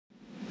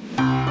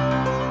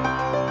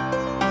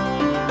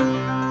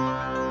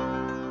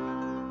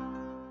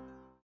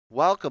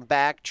Welcome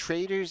back,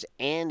 traders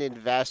and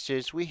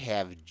investors. We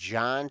have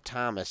John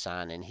Thomas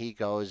on, and he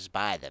goes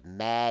by the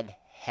Mad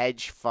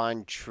Hedge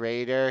Fund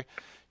Trader.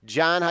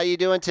 John, how you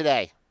doing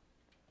today?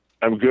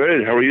 I'm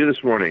good. How are you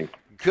this morning?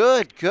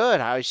 Good,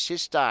 good. I was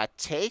just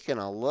taking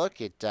a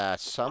look at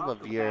some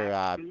of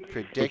your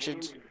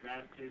predictions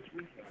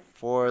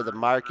for the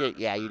market.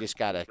 Yeah, you just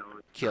got to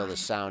kill the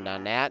sound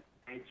on that.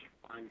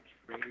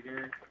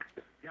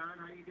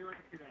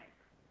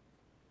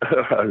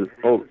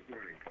 oh,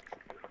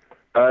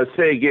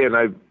 say again.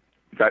 I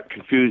got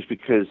confused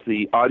because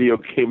the audio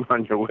came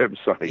on your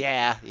website.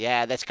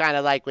 Yeah, that's kind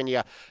of like when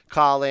you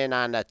call in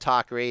on the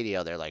talk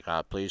radio. They're like,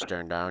 please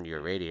turn down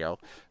your radio.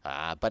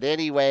 But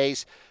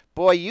anyways,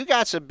 boy, you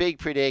got some big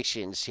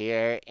predictions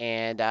here.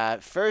 And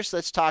first,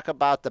 let's talk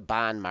about the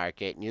bond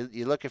market. And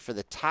you're looking for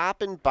the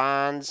top in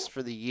bonds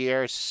for the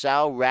year,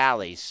 sell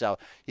rallies. So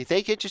you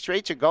think interest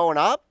rates are going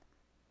up?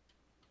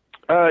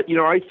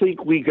 I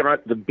think we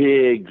got the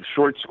big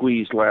short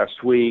squeeze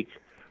last week.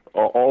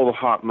 All the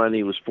hot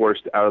money was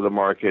forced out of the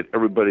market.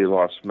 Everybody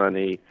lost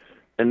money.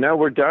 And now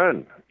we're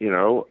done.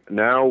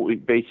 Now we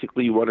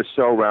basically want to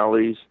sell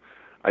rallies.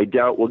 I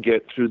doubt we'll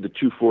get through the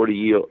 240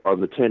 yield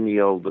on the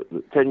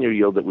 10-year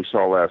yield that we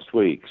saw last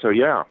week. So,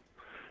 yeah.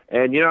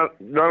 And,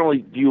 not only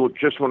do you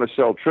just want to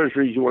sell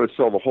treasuries, you want to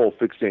sell the whole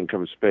fixed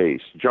income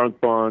space, junk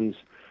bonds,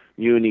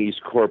 munis,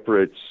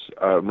 corporates,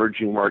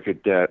 emerging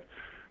market debt,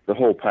 the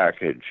whole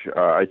package.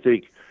 I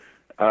think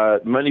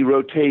money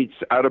rotates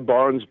out of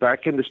bonds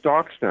back into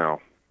stocks now.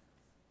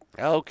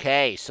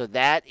 Okay, so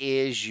that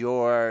is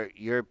your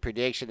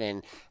prediction,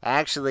 and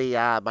actually,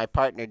 my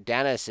partner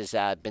Dennis has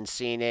been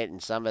seeing it in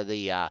some of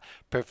the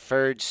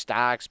preferred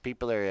stocks.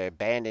 People are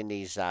abandoning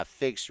these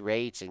fixed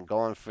rates and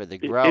going for the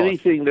growth.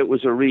 Anything that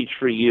was a reach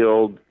for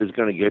yield is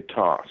going to get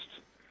tossed.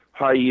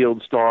 High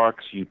yield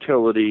stocks,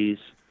 utilities,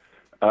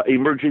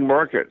 emerging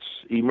markets,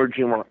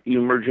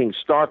 emerging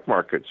stock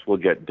markets will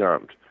get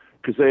dumped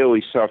because they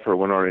always suffer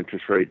when our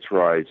interest rates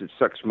rise. It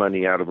sucks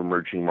money out of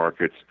emerging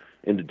markets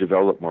into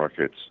developed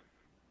markets.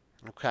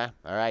 Okay,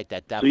 all right,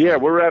 that So definitely. yeah,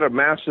 we're at a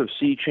massive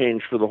sea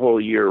change for the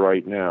whole year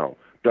right now.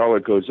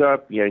 Dollar goes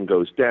up, yen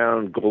goes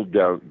down, gold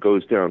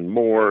goes down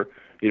more.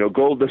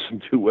 Gold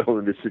doesn't do well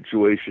in this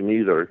situation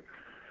either.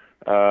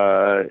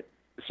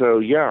 So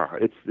yeah,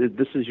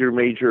 this is your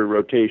major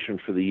rotation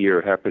for the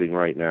year happening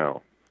right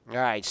now. All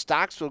right,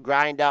 stocks will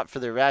grind up for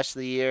the rest of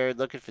the year.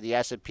 Looking for the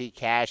S&P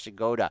cash to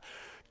go to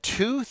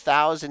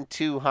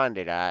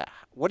 2,200.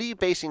 What are you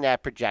basing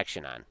that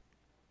projection on?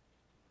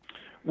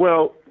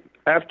 Well,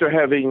 after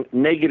having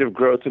negative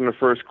growth in the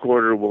first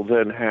quarter, we'll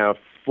then have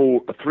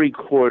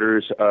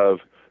 3/4 of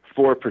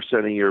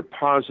 4% a year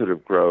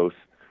positive growth,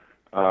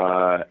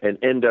 and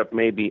end up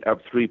maybe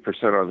up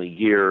 3% on the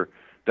year.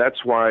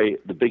 That's why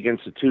the big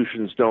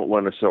institutions don't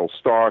want to sell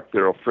stock.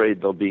 They're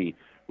afraid they'll be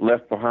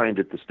left behind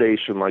at the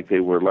station like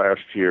they were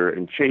last year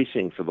and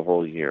chasing for the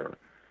whole year.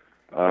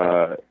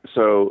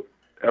 So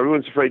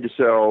everyone's afraid to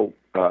sell.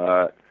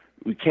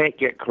 We can't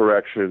get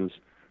corrections.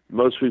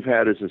 Most we've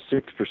had is a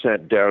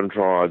 6% down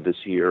draw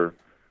this year.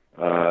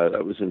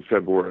 That was in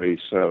February.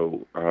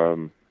 So,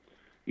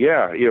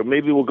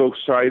 maybe we'll go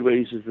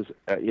sideways,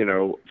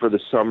 for the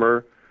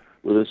summer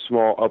with a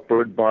small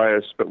upward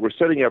bias. But we're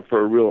setting up for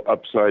a real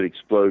upside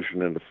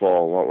explosion in the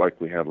fall, a lot like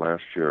we had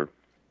last year.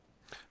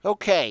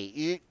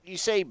 Okay, you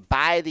say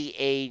by the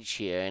age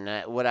here,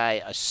 and what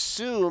I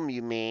assume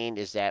you mean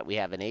is that we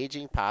have an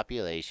aging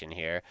population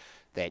here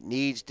that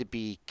needs to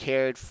be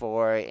cared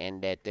for,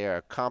 and that there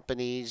are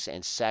companies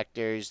and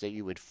sectors that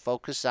you would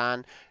focus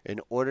on in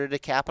order to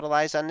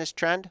capitalize on this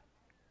trend?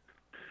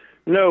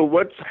 No,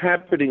 what's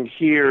happening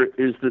here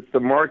is that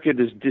the market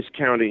is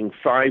discounting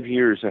 5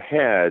 years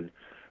ahead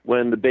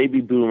when the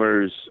baby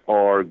boomers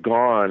are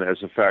gone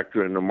as a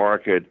factor in the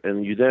market,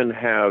 and you then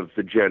have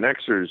the Gen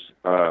Xers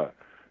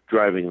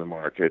driving the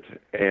market.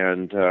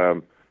 And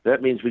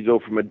that means we go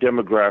from a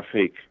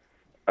demographic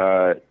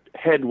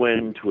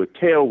headwind to a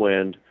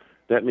tailwind.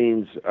 That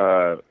means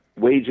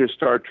wages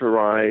start to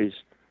rise,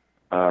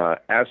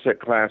 asset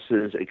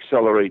classes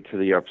accelerate to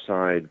the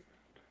upside,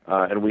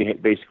 and we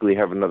basically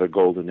have another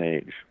golden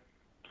age.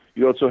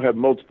 You also have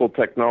multiple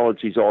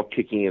technologies all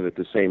kicking in at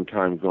the same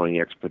time,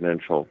 going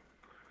exponential.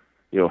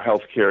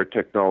 Healthcare,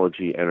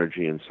 technology,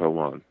 energy, and so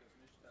on.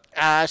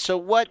 So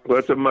what? Well,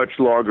 that's a much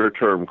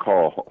longer-term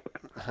call.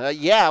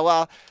 Yeah,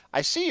 well,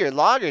 I see your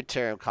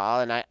longer-term call,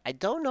 and I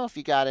don't know if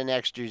you got an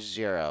extra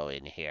zero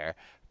in here.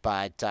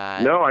 But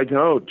no, I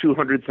don't.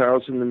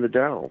 200,000 in the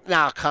Dow.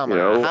 Now, come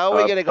on. How are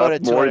we going to go to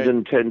 200? More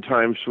than 10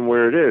 times from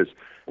where it is.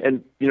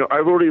 And,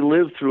 I've already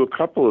lived through a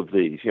couple of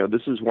these.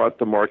 This is what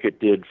the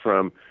market did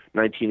from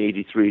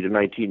 1983 to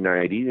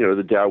 1990.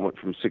 The Dow went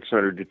from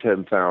 600 to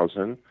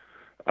 10,000.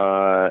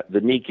 The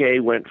Nikkei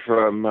went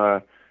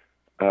from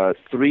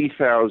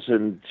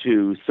 3,000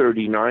 to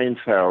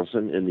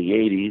 39,000 in the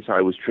 80s. I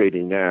was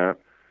trading that.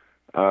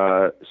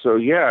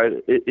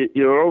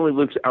 It only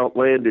looks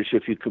outlandish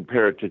if you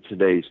compare it to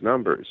today's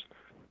numbers.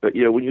 But,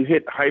 when you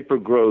hit hyper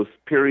growth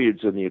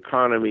periods in the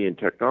economy and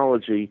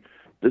technology,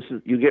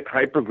 You get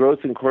hyper growth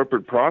in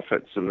corporate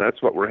profits, and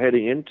that's what we're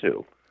heading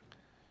into.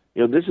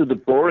 This is the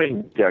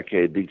boring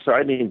decade. The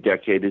exciting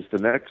decade is the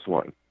next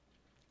one.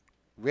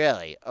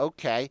 Really?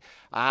 Okay.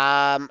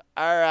 All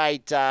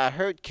right.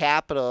 Hurt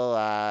Capital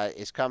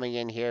is coming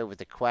in here with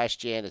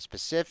a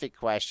specific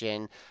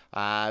question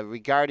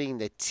regarding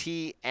the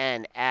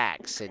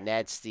TNX, and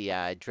that's the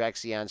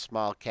Drexion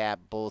Small Cap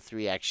Bull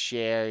 3X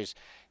shares.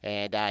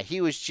 And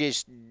he was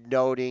just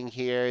noting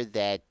here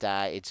that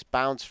it's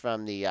bounced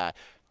from the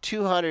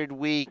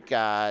 200-week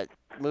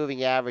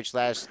moving average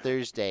last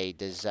Thursday.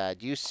 Do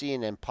you see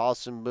an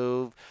impulsive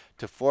move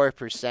to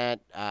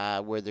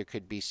 4% where there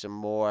could be some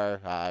more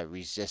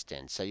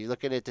resistance? So you're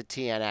looking at the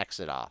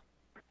TNX at all?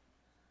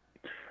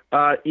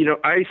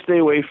 I stay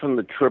away from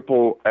the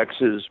triple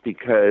X's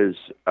because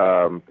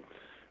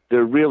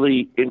they're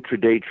really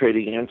intraday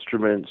trading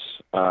instruments.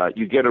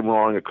 You get them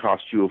wrong, it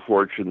costs you a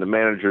fortune. The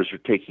managers are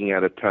taking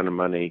out a ton of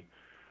money,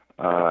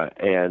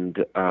 and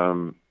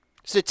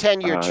it's a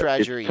 10-year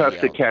Treasury it's tough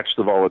yield. to catch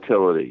the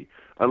volatility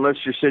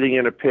unless you're sitting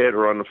in a pit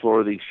or on the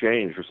floor of the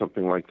exchange or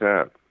something like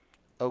that.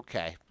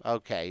 Okay.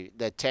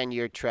 The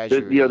 10-year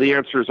Treasury. The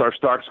answer is, our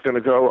stock's going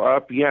to go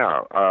up?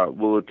 Yeah.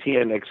 Will the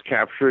TNX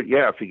capture it?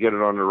 Yeah, if you get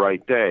it on the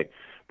right day.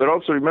 But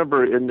also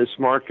remember, in this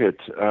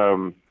market,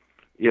 over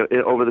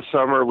the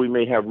summer we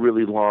may have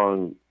really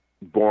long,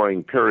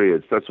 boring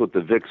periods. That's what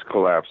the VIX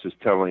collapse is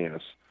telling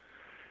us.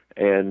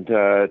 And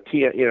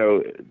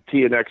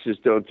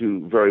TNXs don't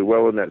do very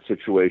well in that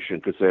situation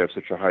because they have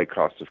such a high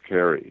cost of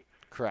carry.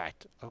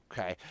 Correct.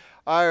 Okay.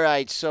 All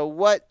right. So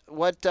what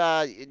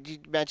you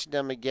mentioned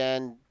them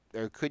again,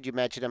 or could you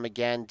mention them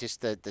again?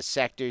 Just the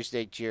sectors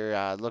that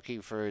you're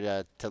looking for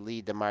to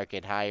lead the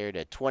market higher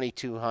to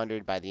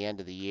 2,200 by the end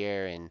of the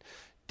year and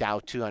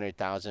Dow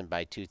 200,000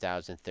 by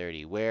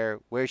 2030. Where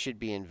should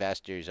be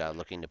investors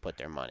looking to put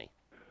their money?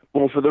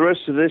 Well, for the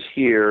rest of this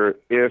year,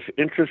 if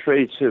interest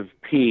rates have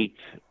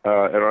peaked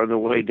and are on the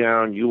way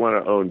down, you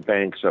want to own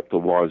banks up the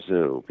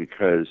wazoo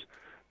because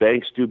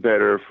banks do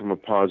better from a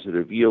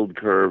positive yield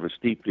curve, a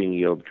steepening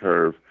yield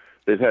curve.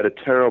 They've had a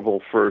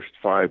terrible first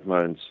 5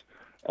 months.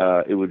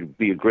 It would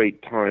be a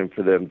great time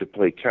for them to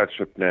play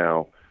catch-up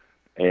now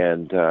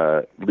and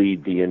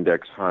lead the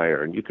index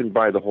higher. And you can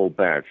buy the whole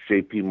batch,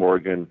 J.P.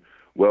 Morgan,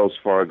 Wells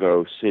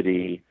Fargo,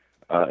 Citi,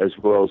 as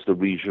well as the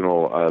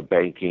regional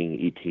banking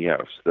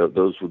ETFs.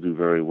 Those will do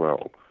very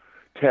well.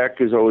 Tech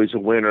is always a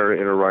winner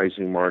in a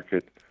rising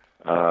market.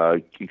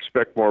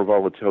 Expect more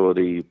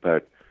volatility,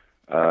 but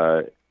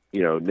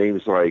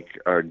names like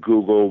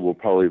Google will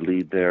probably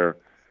lead there.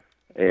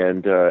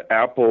 And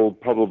Apple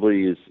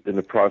probably is in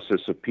the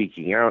process of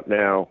peaking out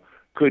now.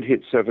 Could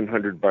hit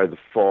 700 by the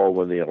fall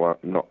when they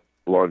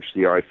launch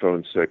the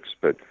iPhone 6,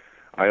 but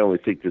I only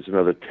think there's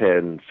another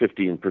 10,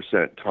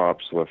 15%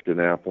 tops left in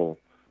Apple.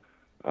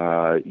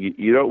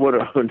 You don't want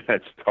to own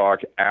that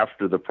stock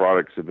after the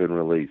products have been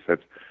released.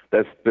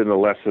 That's been a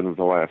lesson of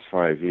the last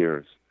 5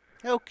 years.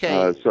 Okay.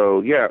 Those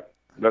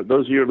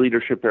are your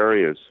leadership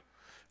areas.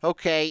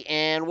 Okay,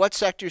 and what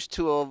sectors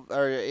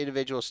or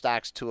individual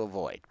stocks to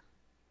avoid?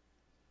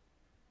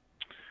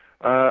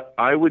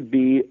 I would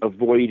be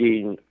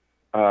avoiding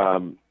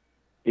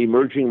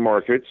emerging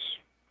markets,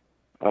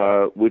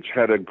 which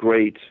had a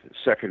great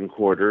second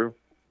quarter,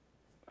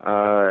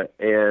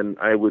 and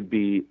I would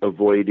be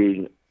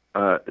avoiding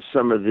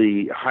some of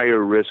the higher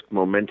risk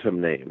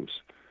momentum names,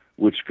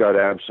 which got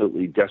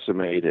absolutely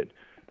decimated.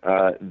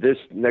 This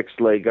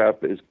next leg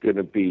up is going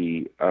to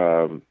be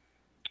a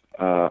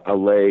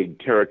leg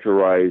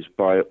characterized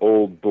by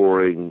old,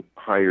 boring,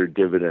 higher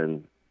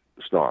dividend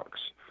stocks.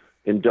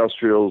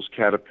 Industrials,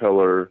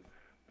 Caterpillar,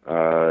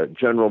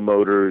 General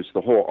Motors,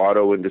 the whole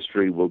auto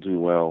industry will do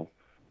well.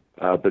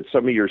 But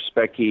some of your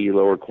specky,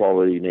 lower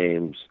quality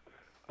names,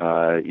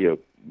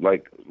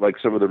 like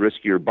some of the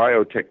riskier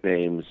biotech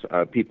names,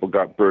 people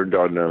got burned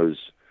on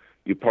those.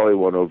 You probably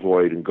want to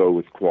avoid and go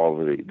with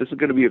quality. This is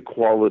going to be a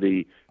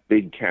quality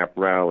big cap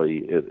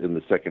rally in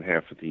the second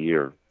half of the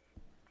year.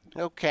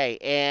 Okay,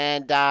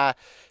 and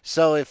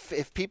so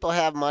if people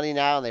have money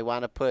now and they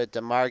want to put it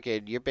to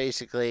market, you're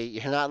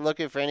not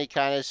looking for any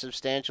kind of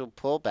substantial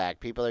pullback.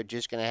 People are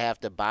just going to have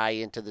to buy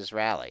into this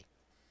rally.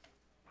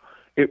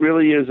 It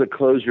really is a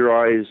close your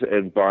eyes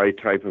and buy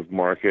type of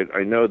market.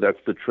 I know that's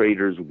the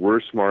trader's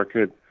worst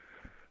market.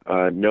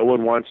 No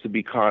one wants to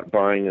be caught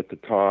buying at the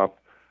top.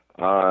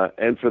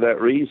 And for that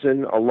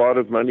reason, a lot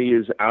of money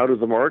is out of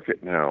the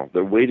market now.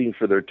 They're waiting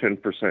for their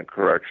 10%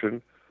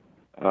 correction.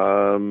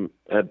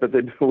 But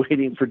they've been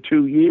waiting for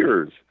 2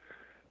 years.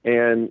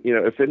 And,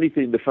 if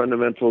anything, the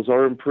fundamentals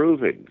are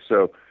improving.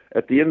 So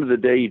at the end of the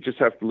day, you just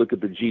have to look at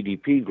the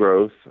GDP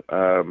growth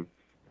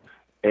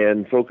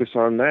and focus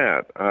on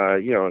that.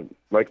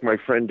 Like my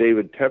friend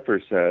David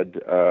Tepper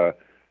said,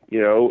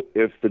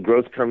 if the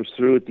growth comes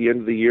through at the end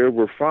of the year,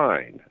 we're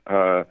fine.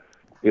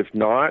 If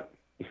not,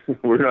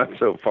 we're not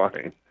so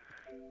fine.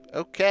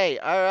 Okay,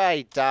 all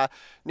right.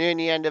 Nearing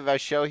the end of our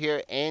show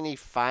here, any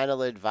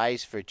final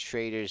advice for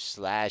traders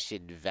 /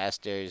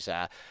 investors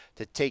to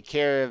take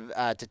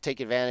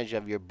advantage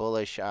of your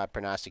bullish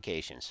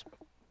prognostications?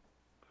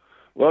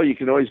 Well, you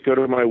can always go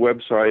to my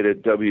website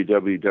at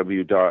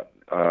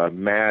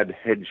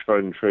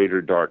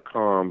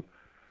www.madhedgefundtrader.com.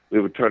 We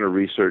have a ton of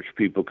research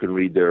people can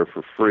read there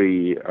for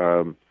free,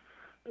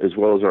 as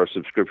well as our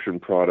subscription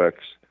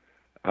products.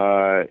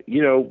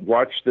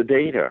 Watch the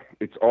data.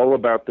 It's all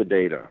about the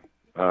data.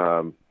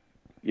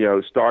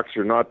 Stocks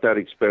are not that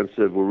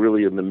expensive. We're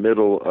really in the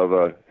middle of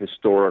a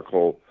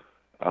historical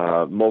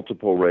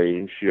multiple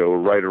range. We're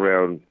right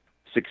around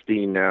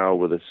 16 now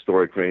with a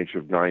historic range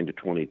of 9 to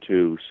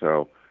 22.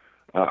 So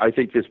I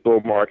think this bull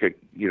market,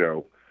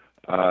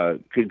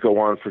 could go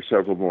on for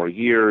several more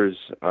years.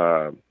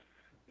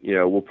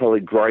 We'll probably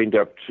grind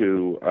up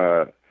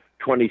to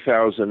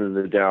 20,000 in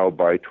the Dow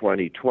by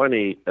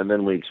 2020, and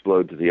then we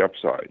explode to the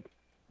upside.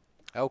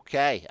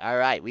 Okay. All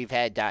right. We've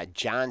had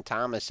John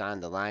Thomas on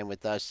the line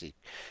with us,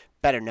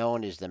 better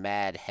known as the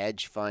Mad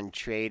Hedge Fund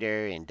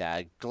Trader, and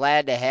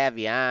glad to have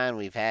you on.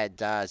 We've had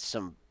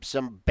some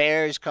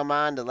bears come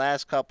on the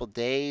last couple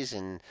days,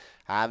 and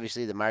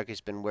obviously the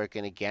market's been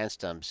working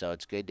against them. So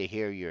it's good to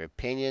hear your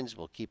opinions.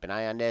 We'll keep an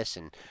eye on this,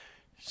 and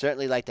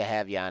certainly like to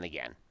have you on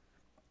again.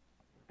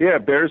 Yeah,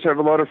 bears have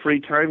a lot of free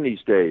time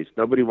these days.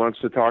 Nobody wants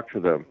to talk to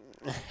them.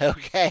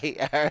 Okay.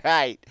 All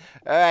right.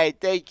 All right.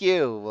 Thank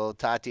you. We'll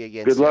talk to you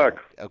again Good soon. luck.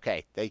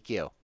 Okay. Thank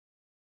you.